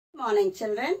morning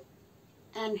children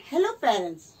and hello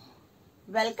parents.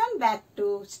 Welcome back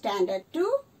to Standard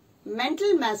 2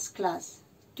 Mental Maths class.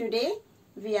 Today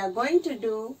we are going to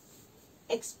do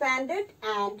expanded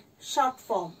and short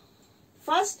form.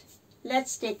 First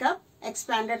let's take up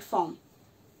expanded form.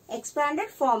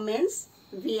 Expanded form means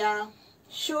we are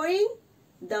showing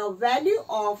the value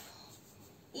of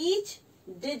each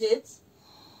digits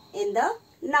in the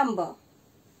number.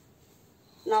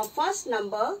 Now first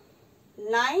number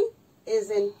 9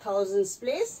 is in thousands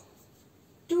place,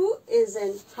 2 is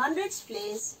in hundreds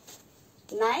place,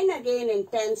 9 again in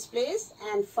tens place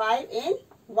and 5 in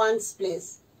ones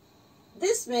place.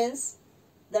 This means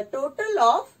the total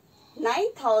of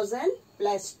 9,000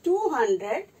 plus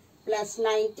 200 plus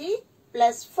 90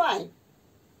 plus 5.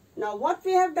 Now what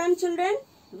we have done children?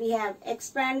 We have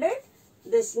expanded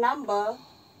this number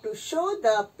to show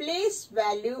the place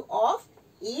value of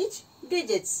each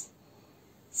digits.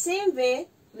 Same way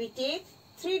we take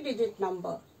 3-digit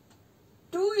number.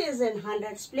 2 is in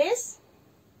hundreds place,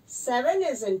 7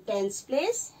 is in tens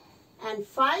place and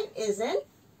 5 is in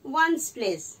ones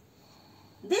place.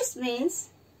 This means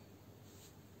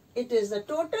it is the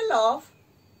total of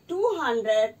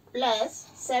 200 plus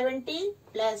 70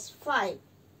 plus 5.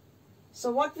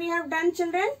 So what we have done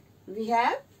children? We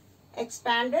have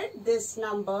expanded this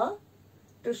number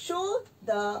to show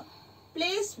the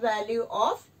place value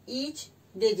of each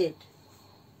digit.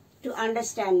 To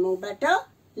understand more better,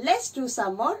 let's do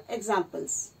some more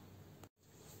examples.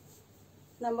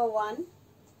 Number 1,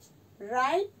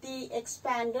 write the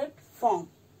expanded form.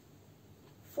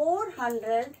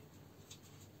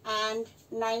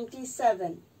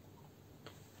 497.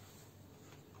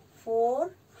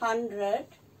 400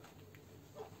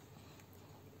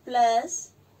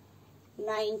 plus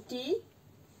 90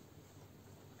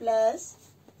 plus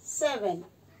 7.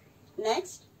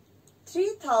 Next,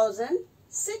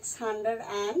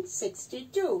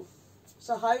 3,662.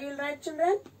 So how you will write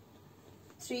children?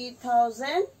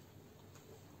 3,000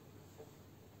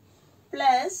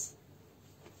 plus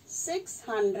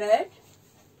 600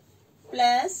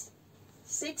 plus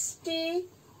 60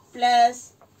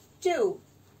 plus 2.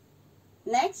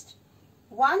 Next,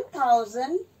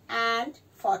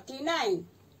 1,049.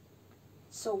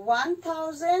 So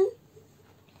 1,000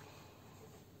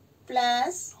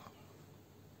 plus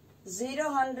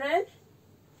 0,100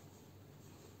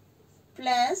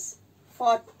 plus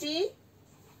 40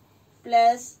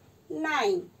 plus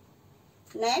 9.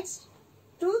 Next,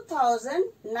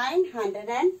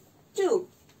 2,902.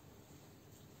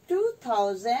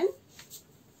 2,000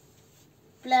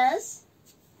 plus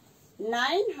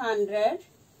 900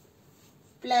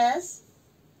 plus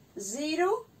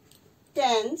 0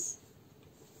 tens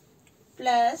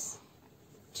plus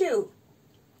 2.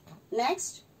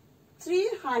 Next,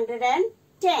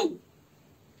 310.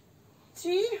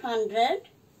 300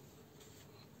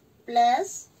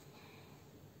 plus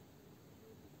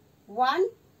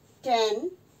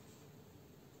 110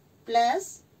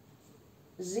 plus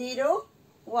 0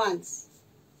 ones.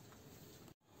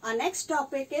 Our next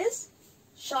topic is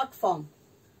short form.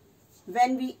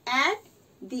 When we add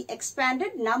the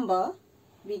expanded number,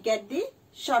 we get the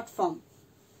short form.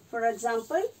 For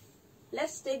example,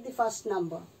 let's take the first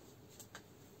number.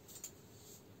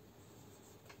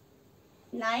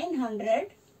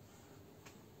 900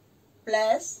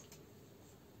 plus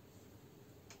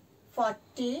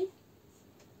 40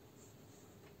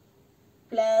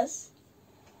 plus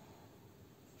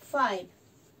 5.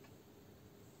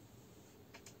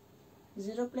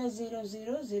 0 plus 0,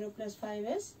 0. 0 plus 5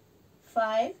 is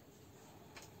 5.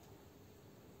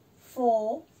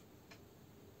 4,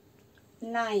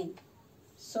 9.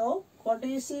 So, what do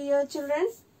you see here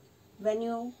children? When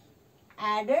you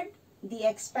added the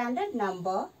expanded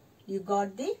number, you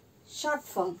got the short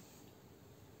form.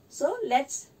 So,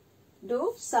 let's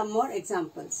do some more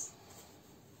examples.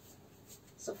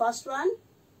 So, first one,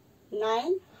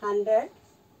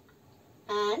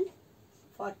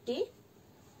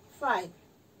 945.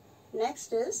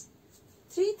 Next is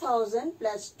 3,000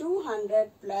 plus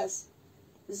 200 plus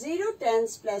 0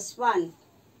 tens plus 1.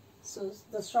 So,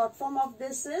 the short form of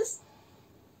this is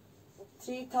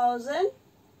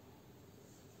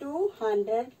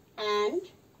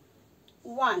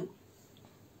 3,201.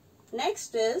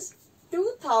 Next is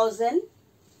 2,000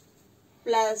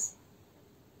 plus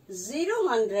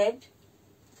 0,100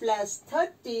 plus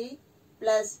 30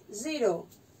 plus 0.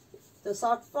 The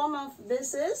short form of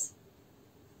this is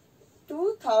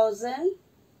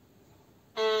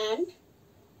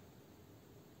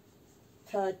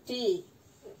 2,030.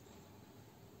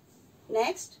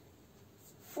 Next,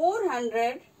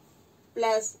 400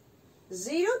 plus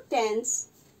 0 tens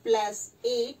plus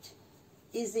 8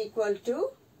 is equal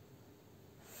to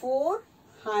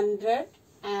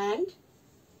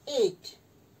 408.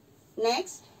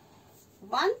 Next,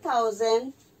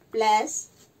 1000 plus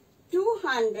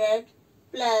 200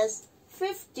 plus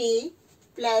 50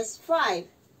 plus 5.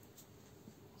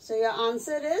 So your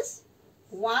answer is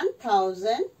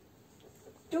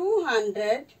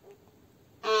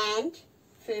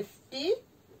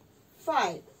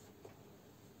 1255.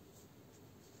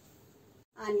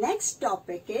 Our next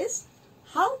topic is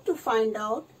how to find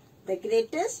out the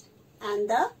greatest and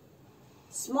the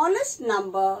smallest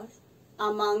number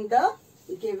among the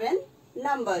given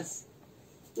numbers.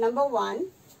 Number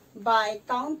 1, by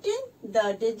counting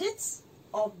the digits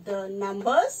of the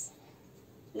numbers.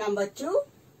 Number 2,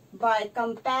 by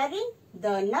comparing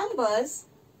the numbers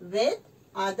with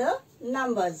other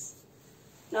numbers.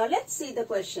 Now let's see the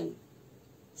question.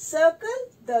 Circle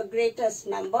the greatest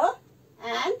number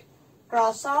and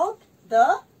cross out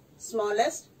the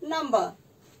smallest number.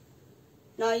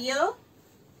 Now here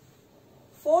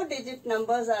 4-digit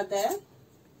numbers are there.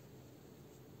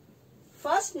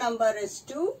 First number is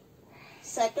 2,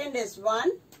 second is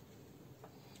 1,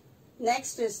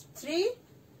 next is 3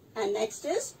 and next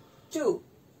is 2.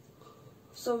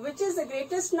 So which is the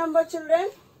greatest number,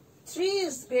 children? 3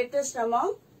 is greatest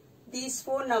among these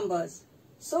 4 numbers.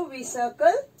 So we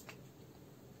circle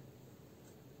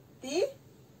the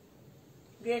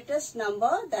greatest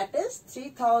number, that is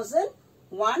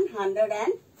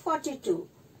 3142.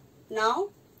 Now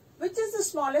which is the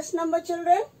smallest number,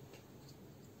 children?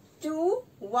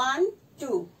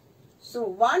 212. So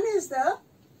 1 is the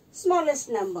smallest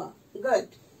number.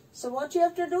 Good. So what you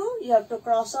have to do? You have to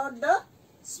cross out the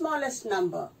smallest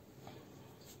number.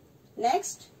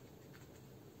 Next,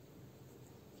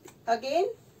 again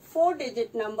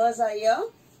 4-digit numbers are here.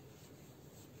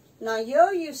 Now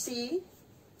here you see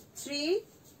 3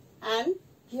 and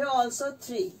here also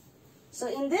 3. So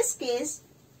in this case,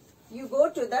 you go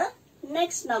to the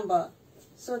next number.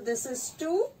 So this is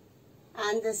 2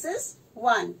 and this is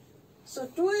 1. So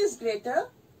 2 is greater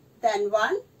than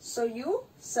 1. So you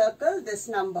circle this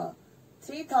number,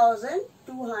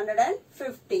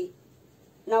 3250.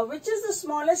 Now which is the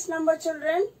smallest number,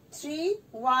 children?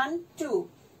 312.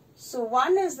 So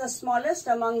 1 is the smallest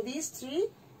among these 3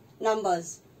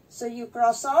 numbers. So you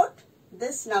cross out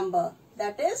this number,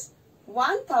 that is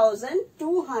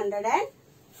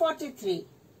 1243.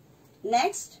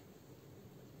 Next,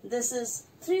 this is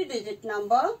 3-digit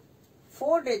number,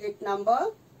 4-digit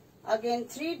number, again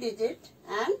 3-digit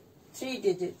and 3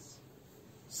 digits.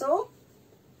 So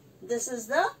this is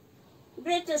the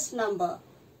greatest number,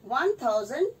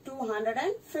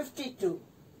 1252.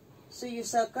 So you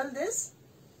circle this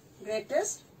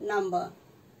greatest number.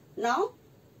 Now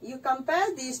you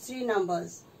compare these 3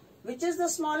 numbers. Which is the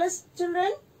smallest,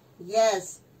 children?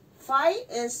 Yes, 5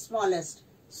 is smallest.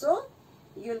 So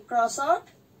you'll cross out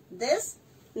this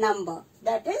number,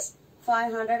 that is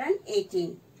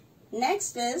 518.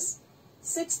 Next is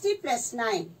 60 plus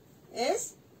 9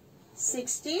 is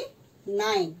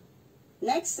 69.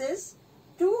 Next is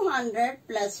 200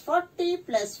 plus 40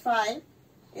 plus 5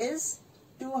 is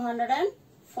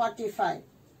 245.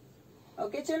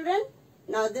 Okay, children?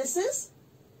 Now this is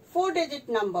 4-digit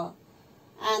number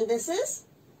and this is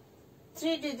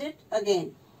 3-digit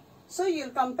again. So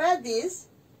you'll compare these.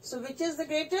 So which is the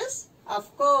greatest?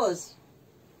 Of course,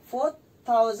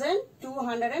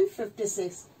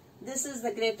 4256. This is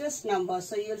the greatest number.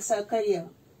 So you'll circle here.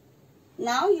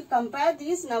 Now you compare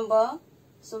these number.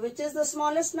 So which is the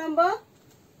smallest number?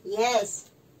 Yes,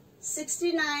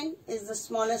 69 is the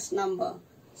smallest number.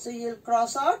 So you'll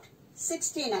cross out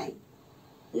 69.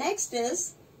 Next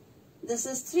is, this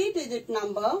is 3-digit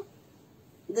number.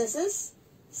 This is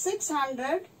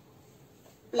 600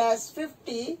 plus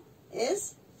 50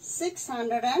 is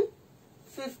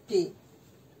 650.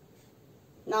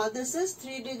 Now this is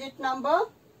 3-digit number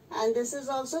and this is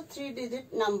also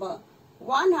 3-digit number.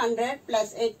 100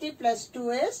 plus 80 plus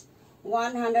 2 is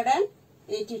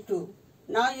 182.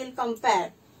 Now you'll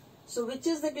compare. So which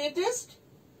is the greatest?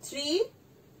 3,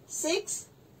 6,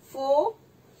 4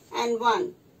 and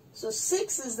 1. So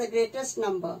 6 is the greatest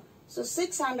number. So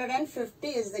 650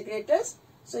 is the greatest.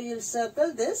 So you'll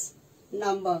circle this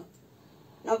number.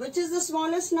 Now which is the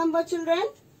smallest number,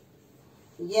 children?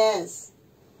 Yes,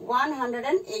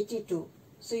 182.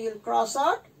 So you'll cross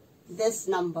out this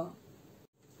number.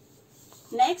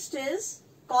 Next is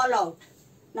call out.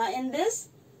 Now in this,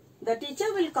 the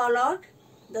teacher will call out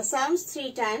the sums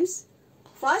 3 times.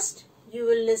 First, you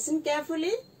will listen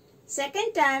carefully.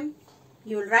 Second time,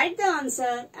 you will write the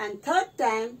answer. And third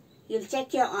time, you'll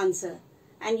check your answer.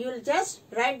 And you'll just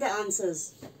write the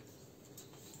answers.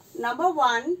 Number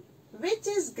 1, which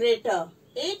is greater,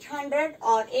 800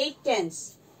 or 8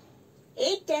 tens?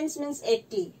 8 tens means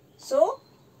 80. So,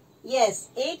 yes,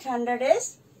 800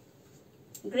 is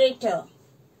greater.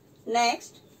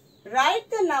 Next, write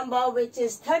the number which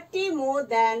is 30 more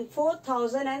than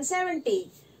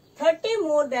 4070. 30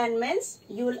 more than means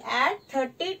you will add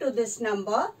 30 to this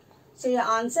number. So, your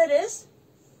answer is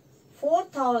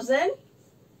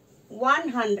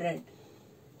 4100.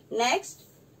 Next,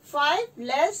 5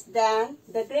 less than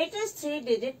the greatest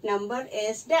 3-digit number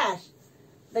is dash.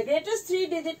 The greatest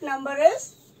 3-digit number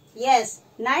is, yes,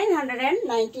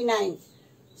 999.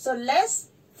 So, less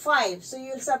 5. So,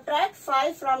 you will subtract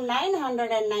 5 from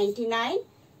 999.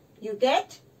 You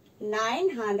get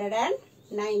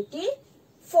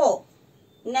 994.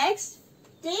 Next,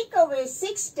 take away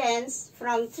 6 tens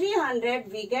from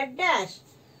 300. We get dash.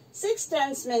 6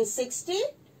 tens means 60.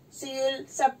 So, you will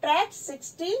subtract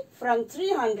 60 from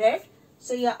 300.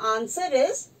 So, your answer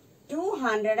is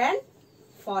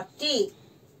 240.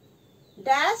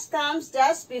 Dash comes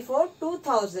just before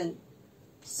 2000.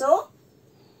 So,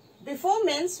 before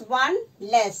means 1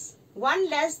 less. 1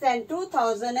 less than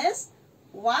 2000 is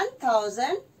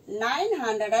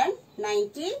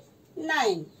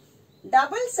 1999.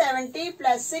 Double 70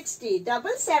 plus 60.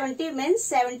 Double 70 means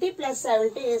 70 plus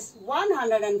 70 is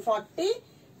 140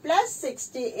 plus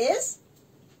 60 is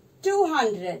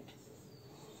 200.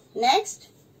 Next,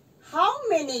 how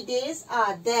many days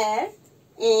are there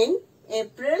in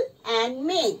April and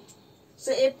May?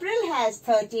 So, April has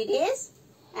 30 days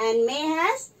and May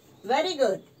has, very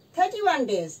good, 31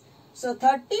 days. So,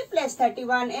 30 plus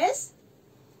 31 is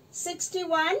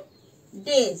 61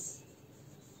 days.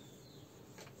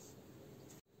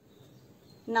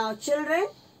 Now, children,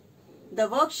 the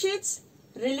worksheets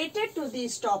related to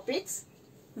these topics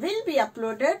will be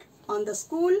uploaded on the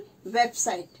school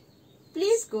website.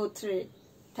 Please go through it.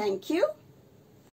 Thank you.